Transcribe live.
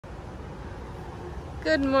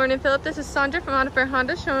Good morning, Philip. This is Saundra from AutoFair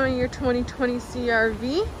Honda showing your 2020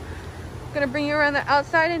 CRV. Gonna bring you around the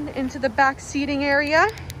outside and into the back seating area.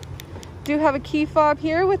 Do have a key fob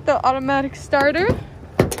here with the automatic starter.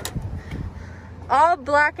 All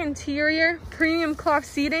black interior, premium cloth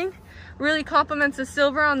seating. Really complements the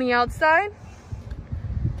silver on the outside.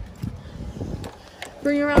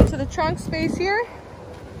 Bring you around to the trunk space here.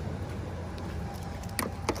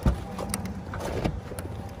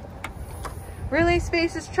 Really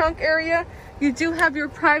spacious trunk area. You do have your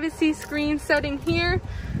privacy screen setting here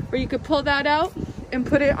where you could pull that out and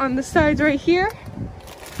put it on the sides right here.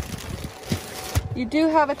 You do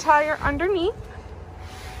have a tire underneath.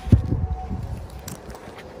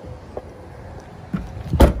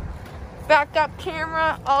 Backup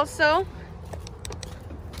camera also.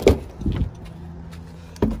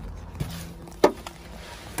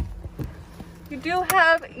 You do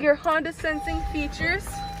have your Honda sensing features.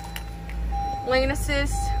 Lane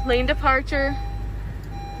assist, lane departure,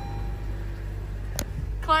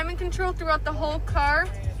 climate control throughout the whole car.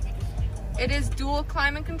 It is dual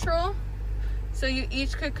climate control, so you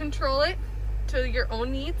each could control it to your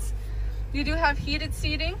own needs. You do have heated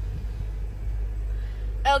seating,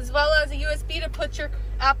 as well as a USB to put your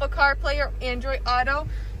Apple CarPlay or Android Auto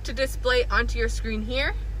to display onto your screen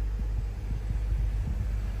here.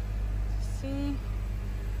 See?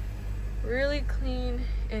 Really clean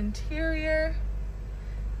interior.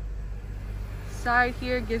 Side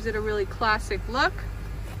here gives it a really classic look.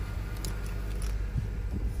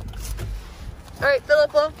 All right,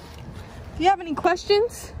 Philip, well, if you have any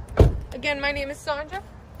questions, again, my name is Saundra.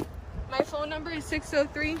 My phone number is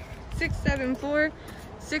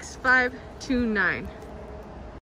 603-674-6529.